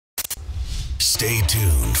Stay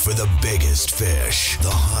tuned for the biggest fish, the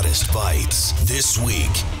hottest bites, this week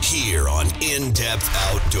here on In-Depth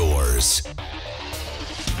Outdoors.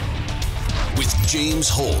 With James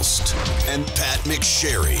Holst and Pat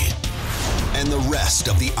McSherry and the rest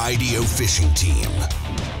of the IDO fishing team.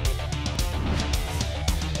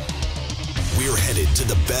 We're headed to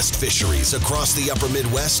the best fisheries across the upper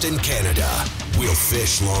Midwest and Canada. We'll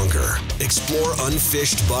fish longer, explore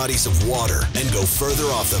unfished bodies of water, and go further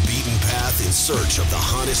off the beaten path in search of the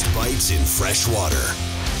hottest bites in fresh water.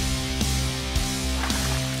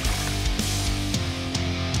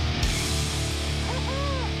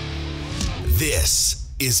 This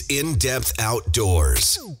is In-Depth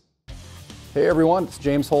Outdoors. Hey everyone, it's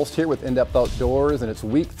James Holst here with In-Depth Outdoors, and it's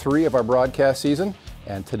week 3 of our broadcast season.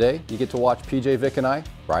 And today, you get to watch PJ Vick and I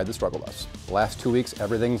ride the struggle bus. The last 2 weeks,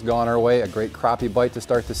 everything's gone our way. A great crappie bite to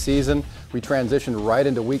start the season. We transitioned right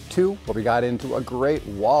into week 2, where we got into a great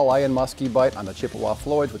walleye and muskie bite on the Chippewa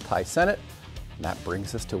Floyd's with Ty Sennett. And that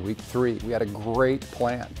brings us to week 3. We had a great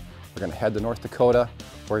plan. We're gonna head to North Dakota.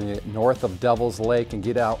 We're gonna get north of Devil's Lake and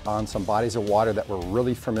get out on some bodies of water that we're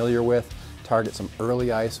really familiar with, target some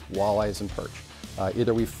early ice walleyes and perch.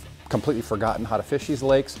 Either we've completely forgotten how to fish these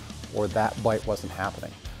lakes, or that bite wasn't happening.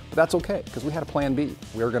 But that's okay, because we had a plan B.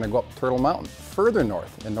 We were gonna go up Turtle Mountain, further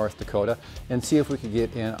north in North Dakota, and see if we could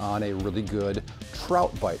get in on a really good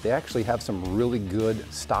trout bite. They actually have some really good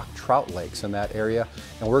stock trout lakes in that area,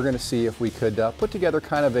 and we're gonna see if we could put together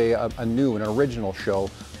kind of a new and original show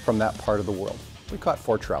from that part of the world. We caught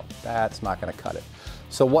 4 trout. That's not gonna cut it.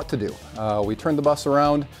 So what to do? We turned the bus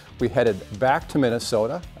around, we headed back to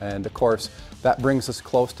Minnesota, and of course, that brings us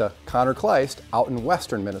close to Connor Kleist out in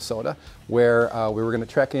western Minnesota, where we were gonna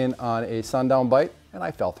check in on a sundown bite, and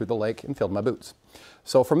I fell through the lake and filled my boots.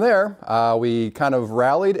 So from there, we kind of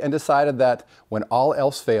rallied and decided that when all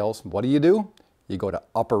else fails, what do? You go to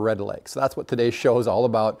Upper Red Lake. So that's what today's show is all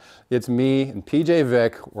about. It's me and PJ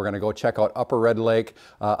Vick. We're gonna go check out Upper Red Lake.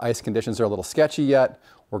 Ice conditions are a little sketchy yet.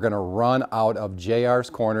 We're gonna run out of JR's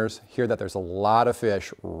Corners, hear that there's a lot of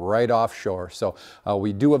fish right offshore. So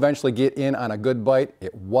we do eventually get in on a good bite.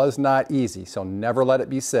 It was not easy, so never let it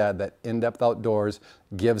be said that In-Depth Outdoors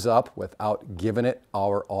gives up without giving it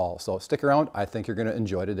our all. So stick around, I think you're gonna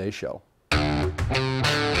enjoy today's show.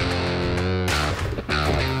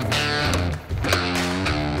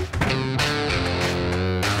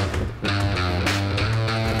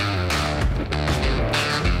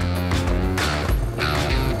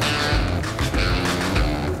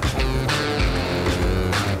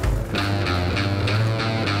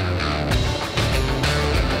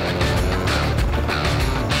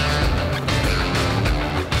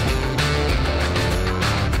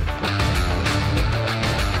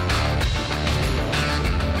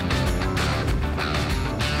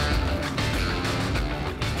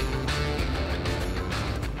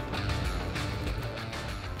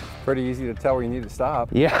 Pretty easy to tell where you need to stop.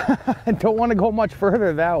 Yeah, I don't want to go much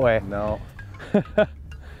further that way. No.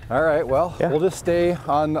 All right, well, yeah. We'll just stay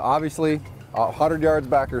on obviously 100 yards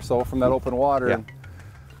back or so from that open water. Yeah. And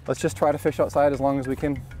let's just try to fish outside as long as we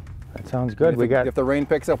can. That sounds good. If the rain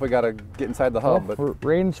picks up, we got to get inside the hub. Well, but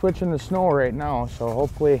rain switching to snow right now, so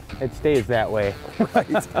hopefully it stays that way.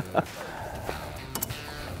 Right.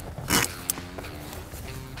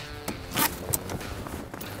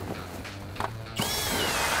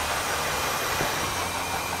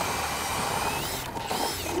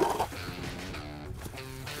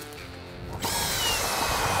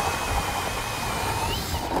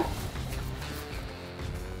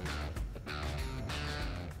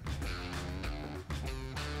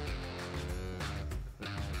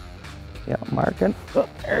 Yeah, marking. Oh,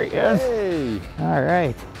 there he is. Hey. All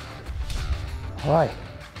right. Boy,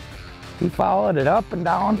 he followed it up and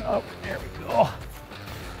down. Oh, there we go.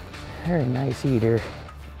 Very nice eater.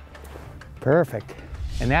 Perfect.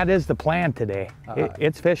 And that is the plan today.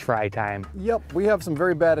 It's fish fry time. Yep, we have some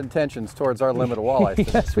very bad intentions towards our limit of walleyes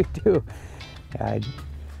today. Yes, we do. I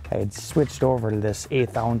had switched over to this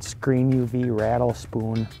 1/8 ounce green UV rattle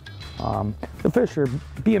spoon. The fish are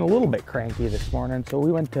being a little bit cranky this morning, so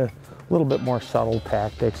we went to a little bit more subtle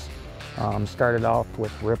tactics. Started off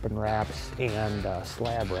with rip and wraps and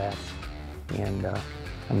slab wraps, and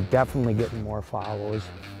I'm definitely getting more follows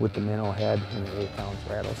with the minnow head and the 1/8 ounce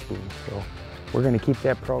rattle spoon. So we're gonna keep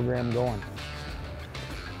that program going.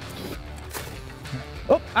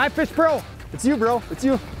 Oh, iFish Pro! It's you, bro, it's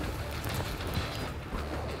you.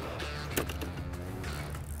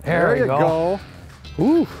 There you go.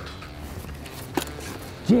 Ooh.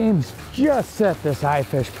 James just set this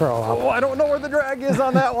iFish Pro up. Oh, I don't know where the drag is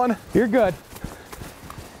on that one. You're good.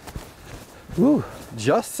 Ooh.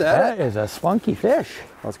 Just set That it. is a spunky fish.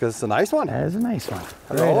 That's because it's a nice one. That is a nice one.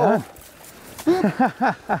 Hello. Right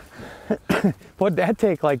on. Would that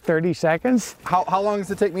take like 30 seconds? How long does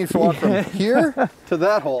it take me to walk from here to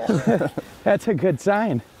that hole? That's a good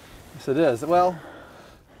sign. Yes, it is. Well,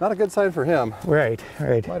 not a good sign for him. Right,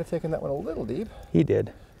 right. Might have taken that one a little deep. He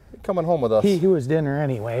did. Coming home with us. He was dinner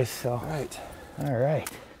anyways, so. Right. All right.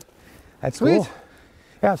 That's Sweet. cool.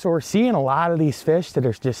 Yeah, so we're seeing a lot of these fish that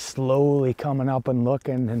are just slowly coming up and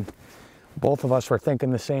looking, and both of us were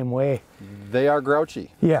thinking the same way. They are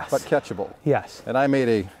grouchy, Yes. but catchable. Yes. And I made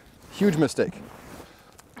a huge mistake.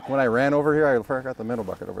 When I ran over here, I forgot the middle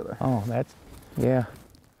bucket over there. Oh, that's, yeah.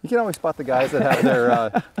 You can always spot the guys that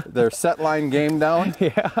have their set line game down.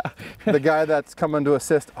 Yeah. The guy that's coming to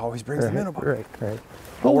assist always brings the middle bucket. Right.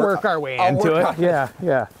 We'll work our way into it. Yeah,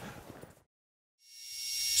 yeah.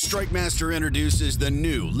 StrikeMaster introduces the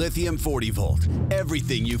new Lithium 40 volt.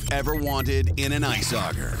 Everything you've ever wanted in an ice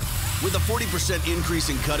auger. With a 40% increase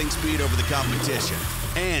in cutting speed over the competition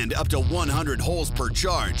and up to 100 holes per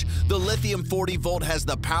charge, the Lithium 40 volt has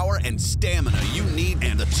the power and stamina you need,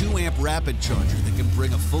 and a 2-amp rapid charger that can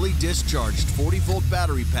bring a fully discharged 40 volt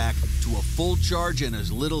battery pack to a full charge in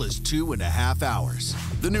as little as 2.5 hours.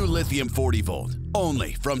 The new Lithium 40 volt,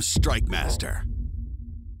 only from StrikeMaster.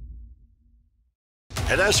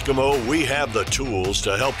 At Eskimo, we have the tools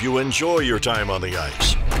to help you enjoy your time on the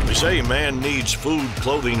ice. They say man needs food,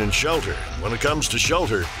 clothing, and shelter. When it comes to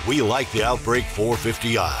shelter, we like the Outbreak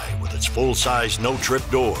 450i with its full-size no-trip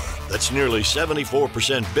door that's nearly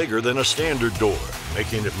 74% bigger than a standard door,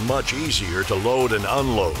 making it much easier to load and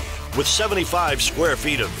unload. With 75 square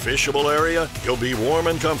feet of fishable area, you'll be warm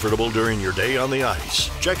and comfortable during your day on the ice.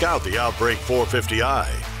 Check out the Outbreak 450i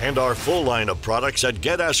and our full line of products at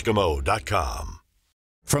geteskimo.com.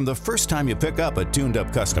 From the first time you pick up a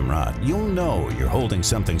tuned-up custom rod, you'll know you're holding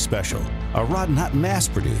something special. A rod not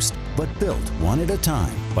mass-produced, but built one at a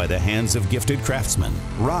time by the hands of gifted craftsmen.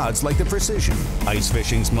 Rods like the Precision, ice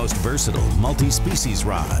fishing's most versatile multi-species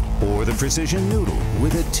rod, or the Precision Noodle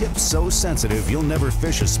with a tip so sensitive you'll never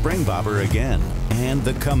fish a spring bobber again. And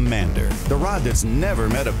the Commander, the rod that's never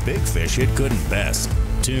met a big fish it couldn't best.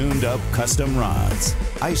 Tuned-up custom rods.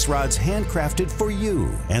 Ice rods handcrafted for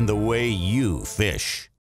you and the way you fish.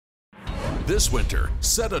 This winter,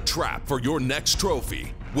 set a trap for your next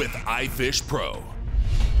trophy with iFish Pro.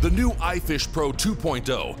 The new iFish Pro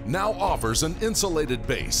 2.0 now offers an insulated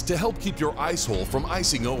base to help keep your ice hole from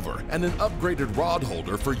icing over, and an upgraded rod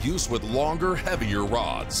holder for use with longer, heavier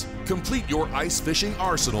rods. Complete your ice fishing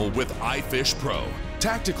arsenal with iFish Pro.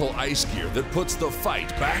 Tactical ice gear that puts the fight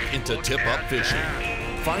back into tip-up fishing.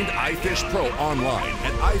 Find iFish Pro online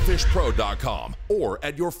at ifishpro.com or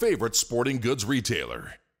at your favorite sporting goods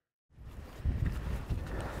retailer.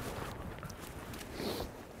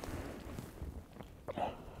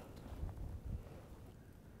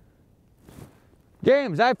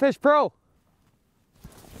 James, iFish Pro.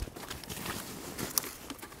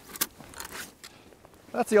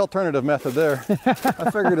 That's the alternative method there.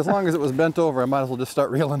 I figured as long as it was bent over, I might as well just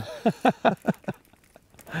start reeling.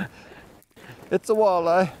 It's a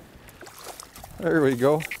walleye. There we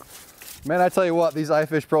go. Man, I tell you what, these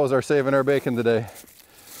iFish Pros are saving our bacon today.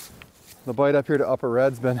 The bite up here to Upper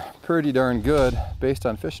Red's been pretty darn good based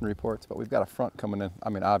on fishing reports, but we've got a front coming in, I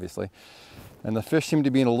mean, obviously. And the fish seem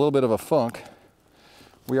to be in a little bit of a funk.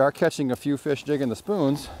 We are catching a few fish jigging the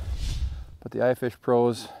spoons, but the iFish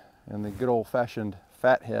Pros and the good old-fashioned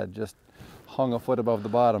fat head just hung a foot above the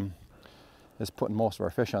bottom is putting most of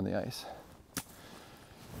our fish on the ice.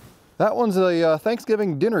 That one's a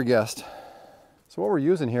Thanksgiving dinner guest. So what we're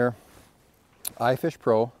using here, iFish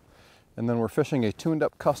Pro, and then we're fishing a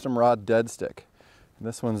tuned-up custom rod dead stick. And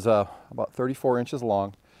this one's about 34 inches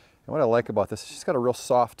long. And what I like about this is it's got a real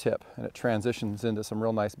soft tip, and it transitions into some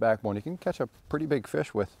real nice backbone. You can catch a pretty big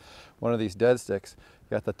fish with one of these dead sticks.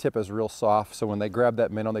 The tip is real soft, so when they grab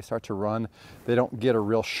that minnow, they start to run. They don't get a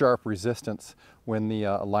real sharp resistance when the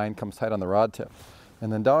line comes tight on the rod tip.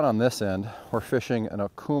 And then down on this end, we're fishing an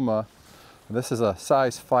Okuma. This is a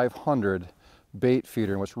size 500 bait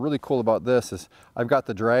feeder. And what's really cool about this is I've got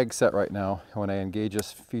the drag set right now. When I engage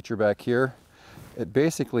this feature back here, it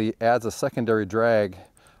basically adds a secondary drag.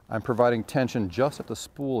 I'm providing tension just at the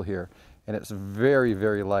spool here, and it's very,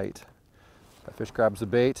 very light. That fish grabs the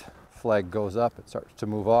bait, flag goes up, it starts to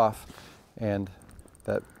move off, and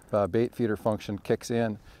that bait feeder function kicks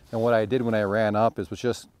in. And what I did when I ran up was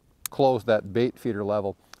just close that bait feeder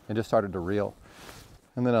level and just started to reel.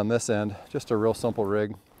 And then on this end, just a real simple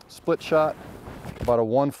rig. Split shot, about a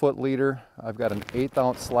 1 foot leader. I've got an 1/8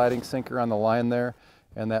 ounce sliding sinker on the line there,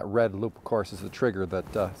 and that red loop, of course, is the trigger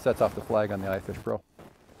that sets off the flag on the iFish Pro.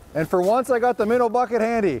 And for once, I got the minnow bucket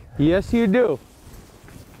handy. Yes, you do.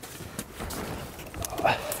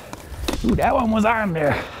 Ooh, that one was on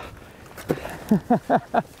there.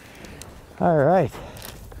 All right.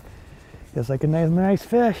 Feels like a nice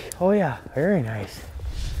fish. Oh yeah, very nice.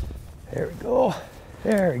 There we go.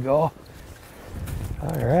 There we go.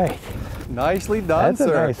 All right. Nicely done, That's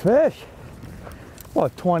sir. a nice fish.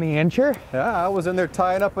 What, 20-incher? Yeah, I was in there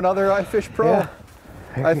tying up another iFish Pro. Yeah.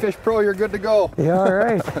 iFish Pro, you're good to go. Yeah, all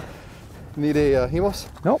right. Need a Hemos?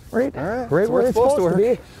 Nope, right. All right. Right where it's supposed to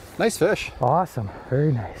be. Nice fish. Awesome,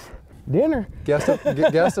 very nice. Dinner. Guest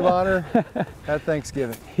of honor at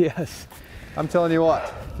Thanksgiving. Yes. I'm telling you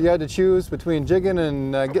what, if you had to choose between jigging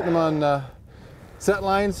and getting them on set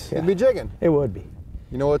lines, it'd be jigging. It would be.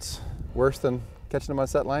 You know what's worse than catching them on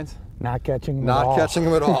set lines? Not catching them Not at all. catching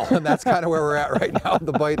them at all. And that's kind of where we're at right now.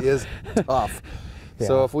 The bite is tough. Yeah.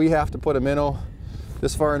 So if we have to put a minnow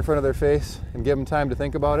this far in front of their face and give them time to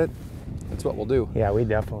think about it, that's what we'll do. Yeah, we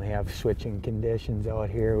definitely have switching conditions out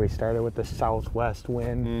here. We started with the southwest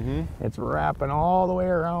wind. It's wrapping all the way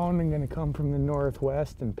around and going to come from the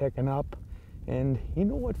northwest and picking up. And you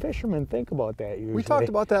know what fishermen think about that usually. We talked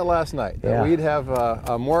about that last night, that we'd have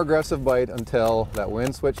a more aggressive bite until that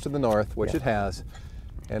wind switched to the north, which it has.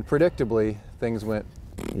 And predictably, things went.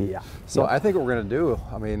 Yeah. So I think what we're going to do,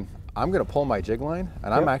 I mean, I'm going to pull my jig line,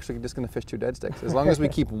 and I'm actually just going to fish 2 dead sticks. As long as we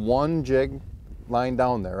keep one jig line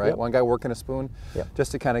down there, right? One guy working a spoon,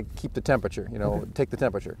 just to kind of keep the temperature, you know, take the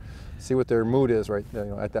temperature, see what their mood is right, you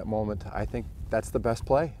know, at that moment. I think that's the best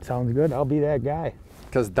play. Sounds good. I'll be that guy.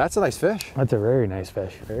 Because that's a nice fish. That's a very nice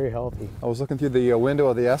fish. Very healthy. I was looking through the window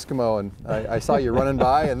of the Eskimo, and I saw you running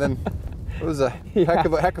by, and then it was a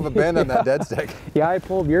heck of a bend on that dead stick. Yeah, I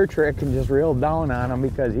pulled your trick and just reeled down on him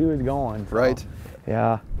because he was going. So, right.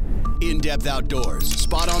 Yeah. In-Depth Outdoors,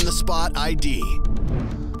 Spot on the Spot ID.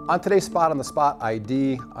 On today's Spot on the Spot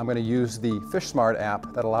ID, I'm going to use the FishSmart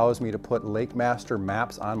app that allows me to put Lake Master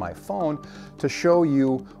maps on my phone to show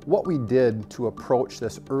you what we did to approach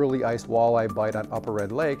this early ice walleye bite on Upper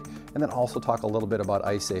Red Lake, and then also talk a little bit about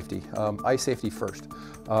ice safety. Ice safety first.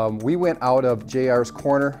 We went out of JR's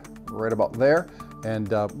corner right about there, and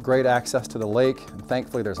great access to the lake. And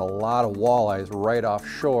thankfully, there's a lot of walleyes right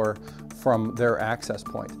offshore from their access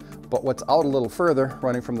point. But what's out a little further,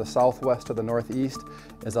 running from the southwest to the northeast,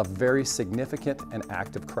 is a very significant and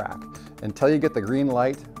active crack. Until you get the green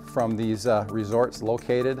light from these resorts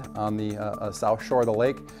located on the south shore of the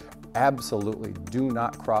lake, absolutely do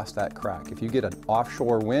not cross that crack. If you get an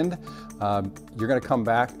offshore wind, you're going to come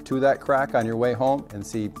back to that crack on your way home and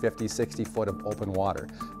see 50, 60 foot of open water,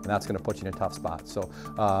 and that's going to put you in a tough spot. So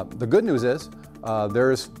the good news is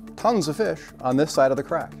there's tons of fish on this side of the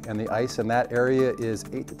crack, and the ice in that area is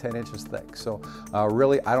 8 to 10 inches thick. So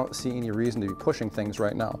really, I don't see any reason to be pushing things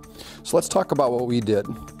right now. So let's talk about what we did.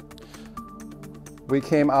 We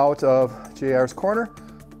came out of JR's corner.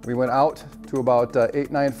 We went out to about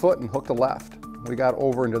 8-9 foot and hooked a left. We got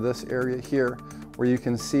over into this area here where you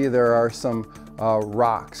can see there are some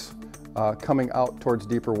rocks coming out towards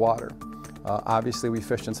deeper water. Obviously, we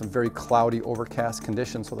fished in some very cloudy, overcast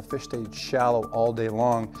conditions, so the fish stayed shallow all day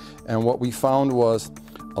long. And what we found was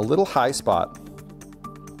a little high spot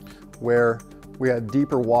where we had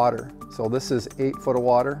deeper water. So this is 8 foot of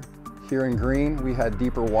water. Here in green, we had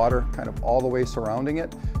deeper water kind of all the way surrounding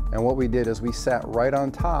it. And what we did is we sat right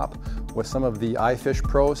on top with some of the iFish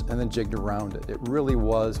Pros and then jigged around it. It really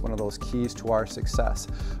was one of those keys to our success.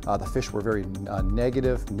 The fish were very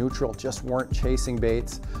negative, neutral, just weren't chasing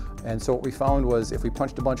baits. And so what we found was if we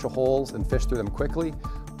punched a bunch of holes and fished through them quickly,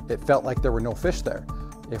 it felt like there were no fish there.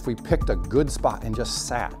 If we picked a good spot and just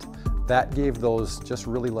sat, that gave those just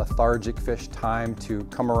really lethargic fish time to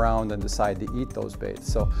come around and decide to eat those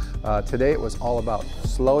baits. So today it was all about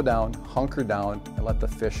slow down, hunker down, and let the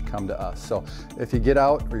fish come to us. So if you get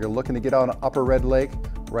out or you're looking to get out on Upper Red Lake,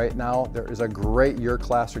 right now there is a great year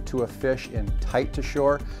class or two of fish in tight to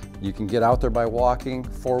shore. You can get out there by walking,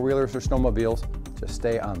 four-wheelers or snowmobiles. Just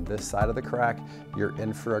stay on this side of the crack. You're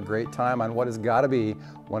in for a great time on what has got to be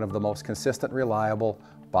one of the most consistent, reliable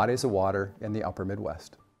bodies of water in the Upper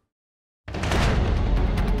Midwest.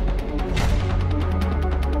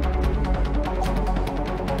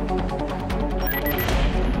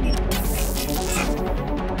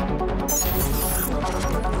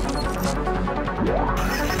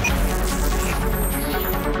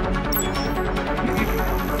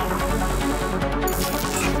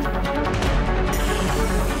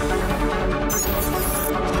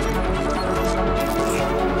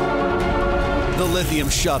 The Lithium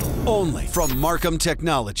Shuttle, only from Markham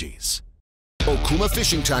Technologies. Okuma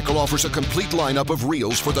Fishing Tackle offers a complete lineup of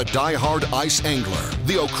reels for the die-hard ice angler.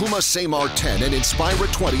 The Okuma Samar 10 and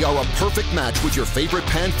Inspira 20 are a perfect match with your favorite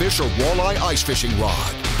panfish or walleye ice fishing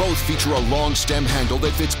rod. Both feature a long stem handle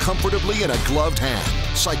that fits comfortably in a gloved hand.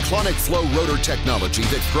 Cyclonic flow rotor technology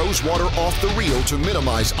that throws water off the reel to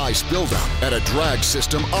minimize ice buildup. And a drag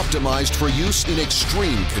system optimized for use in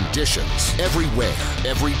extreme conditions. Everywhere,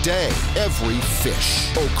 every day, every fish.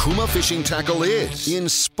 Okuma Fishing Tackle is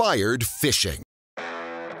inspired fishing.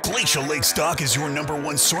 Glacial Lake Stock is your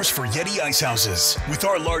 #1 source for Yeti ice houses. With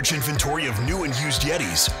our large inventory of new and used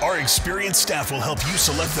Yetis, our experienced staff will help you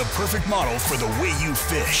select the perfect model for the way you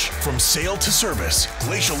fish. From sale to service,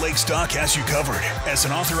 Glacial Lake Stock has you covered. As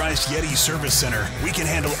an authorized Yeti service center, we can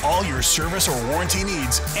handle all your service or warranty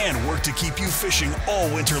needs and work to keep you fishing all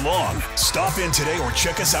winter long. Stop in today or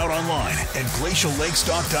check us out online at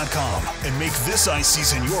glaciallakestock.com and make this ice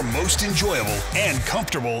season your most enjoyable and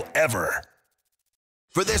comfortable ever.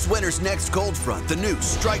 For this winter's next cold front, the new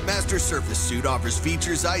Strike Master Surface Suit offers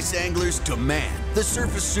features ice anglers demand. The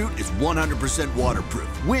Surface Suit is 100% waterproof,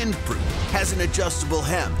 windproof, has an adjustable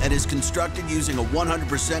hem, and is constructed using a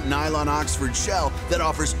 100% nylon Oxford shell that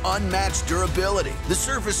offers unmatched durability. The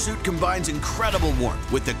Surface Suit combines incredible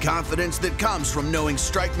warmth with the confidence that comes from knowing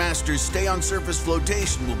Strike Master's stay-on-surface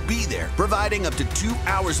flotation will be there, providing up to 2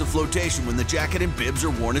 hours of flotation when the jacket and bibs are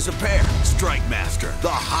worn as a pair. Strike Master, the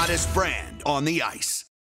hottest brand on the ice.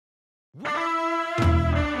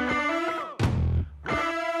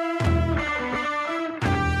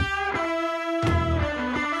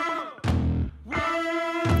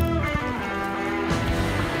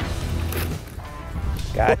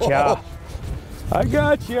 Gotcha. I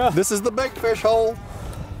gotcha. This is the big fish hole.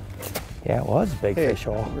 Yeah, it was a big fish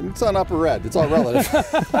hole. It's on upper red. It's all relative.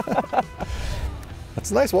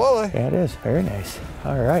 That's a nice walleye. Yeah, it is. Very nice.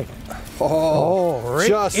 All right. Oh, right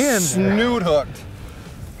just in there. snoot hooked.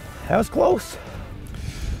 That was close.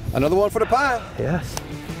 Another one for the pile. Yes.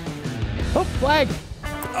 Oh, flag.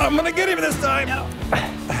 I'm gonna get him this time.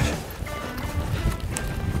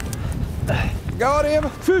 Got him.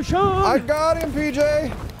 Fish on. I got him,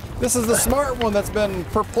 PJ. This is the smart one that's been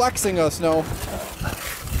perplexing us now.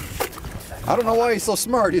 I don't know why he's so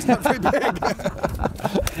smart. He's not very big.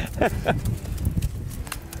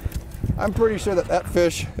 I'm pretty sure that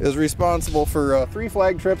fish is responsible for 3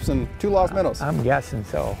 flag trips and 2 lost minnows. I'm guessing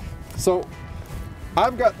so. So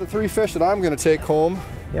I've got the 3 fish that I'm going to take home.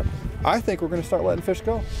 Yep. I think we're going to start letting fish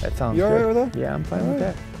go. That sounds You good. all right with that? Yeah, I'm fine with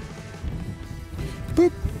that.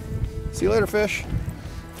 Boop. See you later, fish.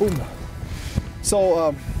 Boom.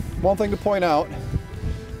 So one thing to point out,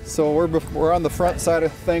 so we're on the front side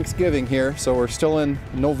of Thanksgiving here, so we're still in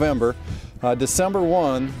November. December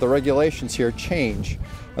 1, the regulations here change.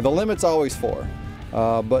 The limit's always 4,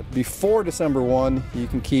 but before December 1, you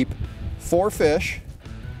can keep 4 fish,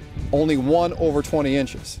 only 1 over 20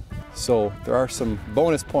 inches. So there are some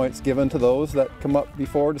bonus points given to those that come up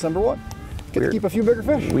before December 1. Get to keep a few bigger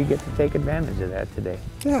fish. We get to take advantage of that today.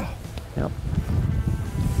 Yeah. Yep.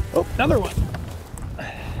 Oh, Another one.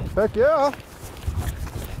 heck yeah.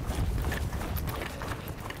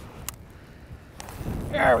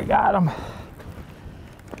 There, we got him.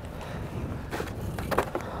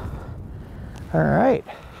 All right.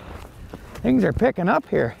 Things are picking up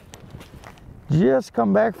here. Just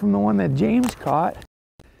come back from the one that James caught.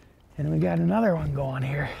 And we got another one going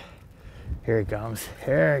here. Here he comes.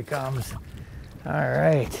 Here he comes. All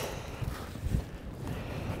right.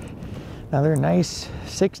 Another nice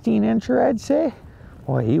 16-incher, I'd say.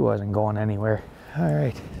 Boy, he wasn't going anywhere. All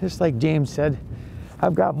right, just like James said,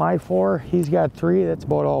 I've got my 4, he's got 3. That's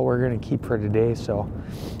about all we're gonna keep for today, so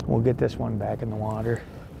we'll get this one back in the water.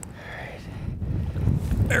 All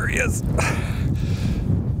right. There he is.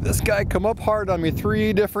 This guy come up hard on me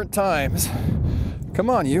 3 different times. Come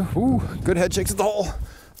on, you. Ooh, good head shakes at the hole.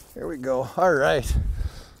 Here we go. All right.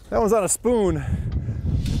 That one's on a spoon.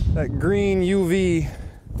 That green UV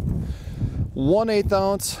 1/8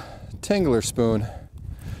 ounce Tingler spoon.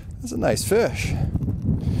 That's a nice fish.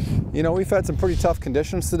 You know, we've had some pretty tough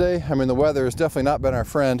conditions today. I mean, the weather has definitely not been our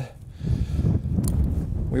friend.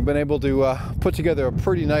 We've been able to put together a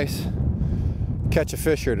pretty nice catch of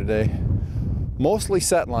fish here today. Mostly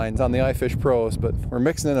set lines on the iFish Pros, but we're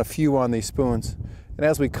mixing in a few on these spoons. And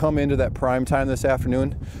as we come into that prime time this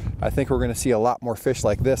afternoon, I think we're going to see a lot more fish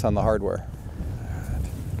like this on the hardware.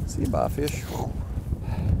 See you, bobfish.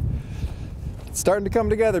 It's starting to come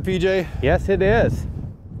together, PJ. Yes, it is.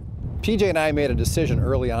 PJ and I made a decision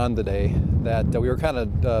early on today that we were kind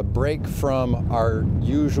of break from our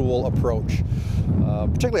usual approach.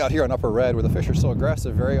 Particularly out here on Upper Red, where the fish are so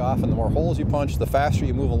aggressive, very often the more holes you punch, the faster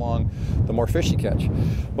you move along, the more fish you catch.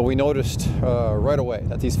 But we noticed right away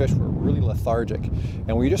that these fish were really lethargic,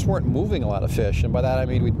 and we just weren't moving a lot of fish. And by that I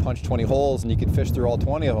mean we'd punch 20 holes and you could fish through all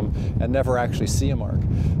 20 of them and never actually see a mark.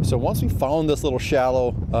 So once we found this little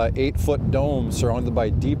shallow 8-foot dome surrounded by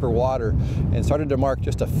deeper water and started to mark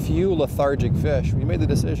just a few lethargic fish, we made the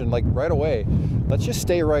decision, like right away, let's just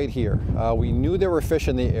stay right here. We knew there were fish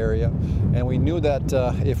in the area, and we knew that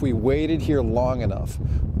if we waited here long enough,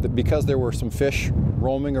 because there were some fish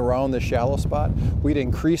roaming around this shallow spot, we'd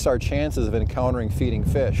increase our chances of encountering feeding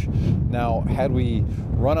fish. Now, had we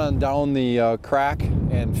run on down the crack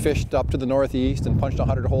and fished up to the northeast and punched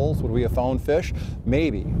 100 holes, would we have found fish?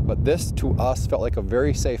 Maybe, but this to us felt like a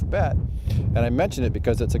very safe bet. And I mention it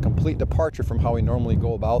because it's a complete departure from how we normally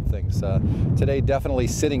go about things. Today, definitely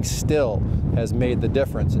sitting still has made the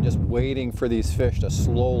difference, and just waiting for these fish to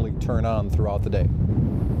slowly turn on throughout the day.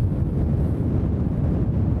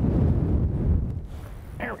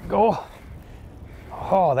 There we go.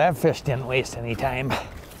 Oh, that fish didn't waste any time.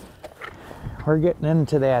 We're getting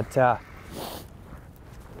into that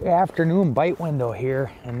afternoon bite window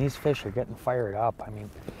here, and these fish are getting fired up. I mean,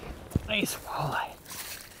 nice walleye.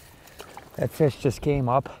 That fish just came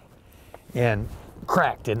up and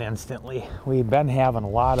cracked it instantly. We've been having a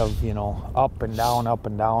lot of, you know, up and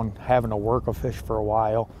down, having to work a fish for a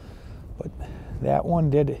while. But that one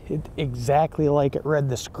did it exactly like it read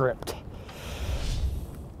the script.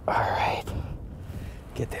 All right,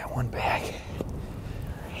 get that one back.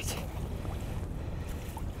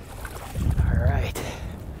 All right.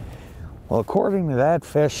 Well, according to that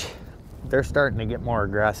fish, they're starting to get more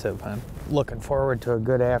aggressive. I'm looking forward to a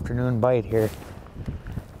good afternoon bite here.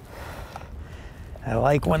 I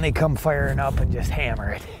like when they come firing up and just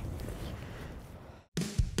hammer it.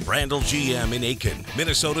 Brandel GM in Aiken,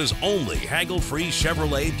 Minnesota's only haggle-free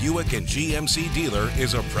Chevrolet, Buick, and GMC dealer,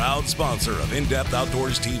 is a proud sponsor of In-Depth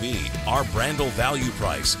Outdoors TV. Our Brandel value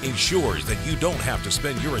price ensures that you don't have to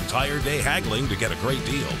spend your entire day haggling to get a great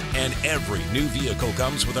deal. And every new vehicle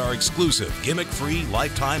comes with our exclusive gimmick-free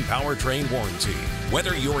lifetime powertrain warranty.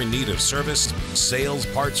 Whether you're in need of service, sales,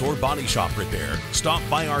 parts, or body shop repair, stop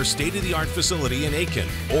by our state-of-the-art facility in Aiken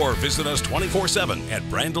or visit us 24/7 at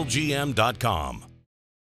brandelgm.com.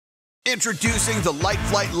 Introducing the Light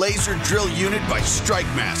Flight Laser Drill Unit by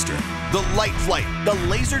StrikeMaster. The Light Flight, the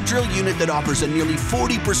laser drill unit that offers a nearly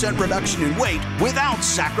 40% reduction in weight without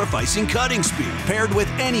sacrificing cutting speed. Paired with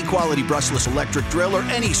any quality brushless electric drill or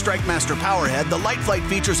any StrikeMaster powerhead, the Light Flight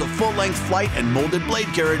features a full-length flight and molded blade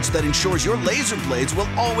carriage that ensures your laser blades will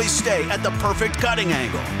always stay at the perfect cutting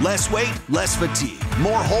angle. Less weight, less fatigue.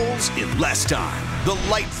 More holes in less time. The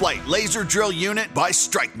Light Flight Laser Drill Unit by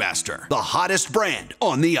StrikeMaster, the hottest brand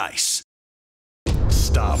on the ice.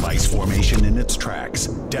 Stop ice formation in its tracks,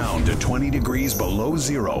 down to 20 degrees below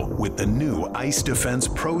zero with the new Ice Defense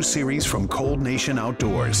Pro Series from Cold Nation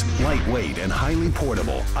Outdoors. Lightweight and highly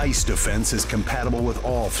portable, Ice Defense is compatible with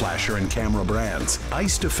all flasher and camera brands.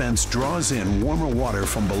 Ice Defense draws in warmer water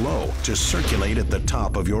from below to circulate at the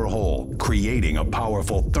top of your hole, creating a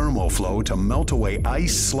powerful thermal flow to melt away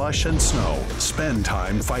ice, slush, and snow. Spend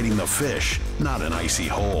time fighting the fish, not an icy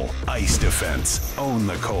hole. Ice Defense. Own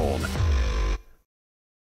the cold.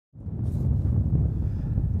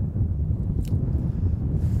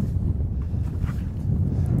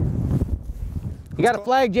 You got a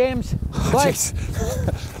flag, James? Flag.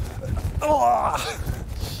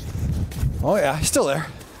 Oh yeah, he's still there.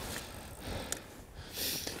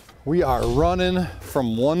 We are running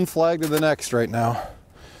from one flag to the next right now.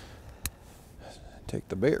 Take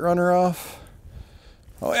the bait runner off.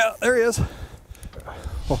 Oh yeah, there he is.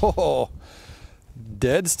 Oh,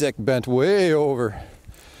 dead stick bent way over.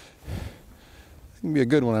 It's gonna be a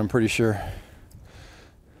good one, I'm pretty sure.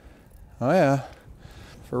 Oh yeah.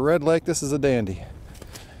 For Red Lake, this is a dandy.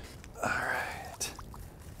 All right.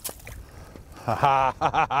 Ha ha ha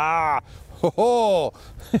ha ha! Ho ho!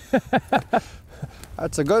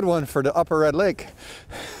 That's a good one for the Upper Red Lake.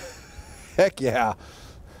 Heck yeah!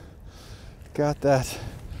 Got that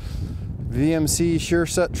VMC Sure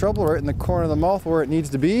Set Trouble right in the corner of the mouth where it needs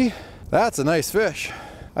to be. That's a nice fish.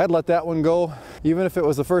 I'd let that one go, even if it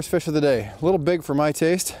was the first fish of the day. A little big for my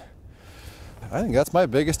taste. I think that's my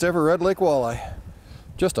biggest ever Red Lake walleye.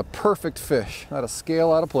 Just a perfect fish, not a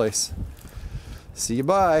scale out of place. See you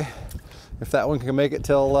bye. If that one can make it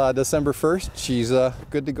till December 1st, she's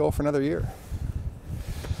good to go for another year.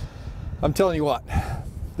 I'm telling you what,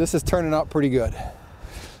 this is turning out pretty good.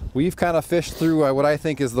 We've kind of fished through what I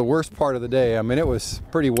think is the worst part of the day. I mean, it was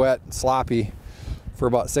pretty wet and sloppy for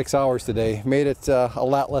about 6 hours today. Made it a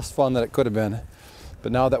lot less fun than it could have been.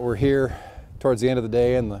 But now that we're here towards the end of the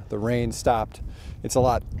day and the rain stopped, it's a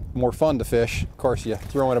lot more fun to fish. Of course, you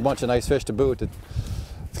throw in a bunch of nice fish to boot.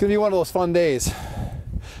 It's gonna be one of those fun days.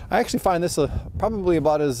 I actually find this probably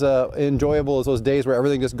about as enjoyable as those days where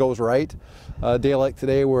everything just goes right. A day like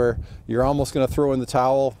today where you're almost gonna throw in the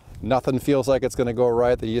towel, nothing feels like it's gonna go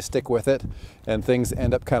right, that you just stick with it, and things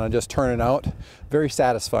end up kind of just turning out. Very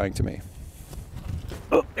satisfying to me.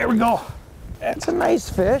 Oh, there we go. That's a nice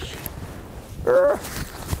fish.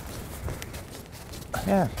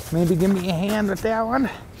 Yeah, maybe give me a hand with that one.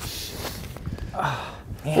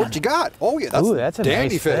 What you got? Oh yeah, that's a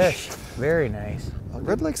dandy nice fish. Very nice.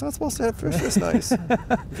 Red Lake's not supposed to have fish this nice.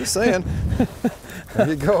 Just saying. There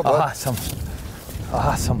you go, bud. Awesome.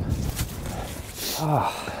 Awesome.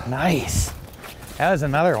 Oh, nice. That was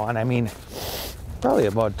another one. I mean, probably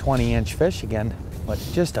about 20-inch fish again, but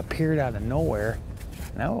just appeared out of nowhere.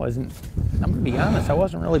 And I'm gonna be honest, I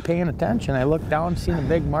wasn't really paying attention. I looked down, seen a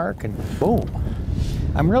big mark, and boom.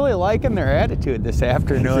 I'm really liking their attitude this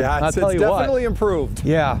afternoon. Yeah, I'll tell you what. It's definitely improved.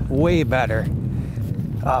 Yeah, way better.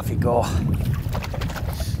 Off you go.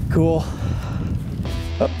 Cool.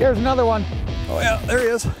 Oh, there's another one. Oh yeah, there he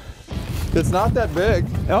is. It's not that big.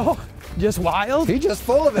 Oh, just wild? He's just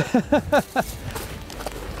full of it.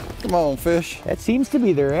 Come on, fish. That seems to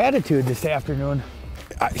be their attitude this afternoon.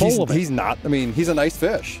 He's not, I mean, he's a nice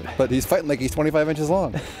fish, but he's fighting like he's 25 inches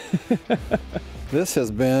long. This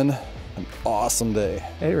has been an awesome day.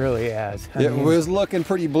 It really has. It was looking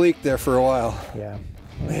pretty bleak there for a while. Yeah.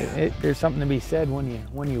 There's something to be said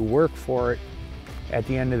when you work for it. At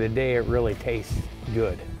the end of the day, it really tastes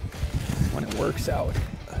good when it works out.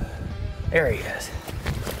 There he is.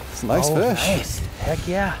 It's a nice fish. Nice. Heck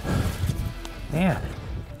yeah. Man.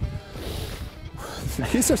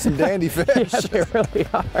 These are some dandy fish. Yeah, they really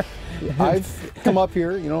are. I've come up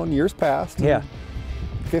here, you know, in years past. Yeah.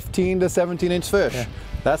 15 to 17-inch fish. Yeah.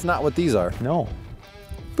 That's not what these are. No.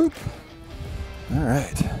 Boop. All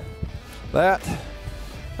right. That,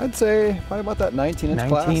 I'd say probably about that 19-inch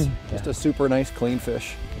class. Yeah. Just a super nice, clean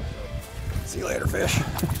fish. See you later, fish.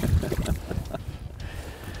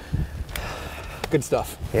 Good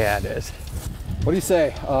stuff. Yeah, it is. What do you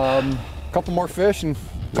say? A couple more fish and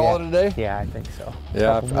call it a day? Yeah, I think so.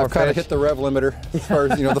 Yeah, I've kind of hit the rev limiter as far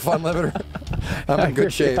as, you know, the fun limiter. I'm in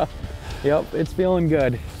good shape. Yep, it's feeling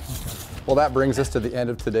good. Well, that brings us to the end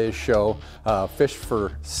of today's show. Fished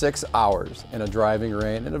for 6 hours in a driving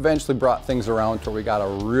rain and eventually brought things around to where we got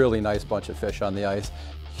a really nice bunch of fish on the ice.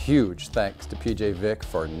 Huge thanks to PJ Vick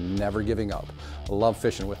for never giving up. I love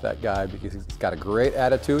fishing with that guy because he's got a great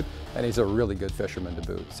attitude and he's a really good fisherman to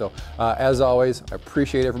boot. So as always, I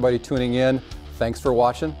appreciate everybody tuning in. Thanks for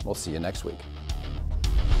watching. We'll see you next week.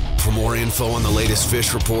 For more info on the latest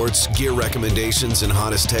fish reports, gear recommendations, and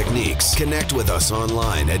hottest techniques, connect with us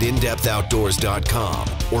online at indepthoutdoors.com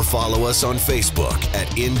or follow us on Facebook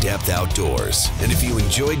at In Depth Outdoors. And if you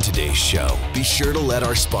enjoyed today's show, be sure to let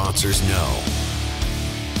our sponsors know.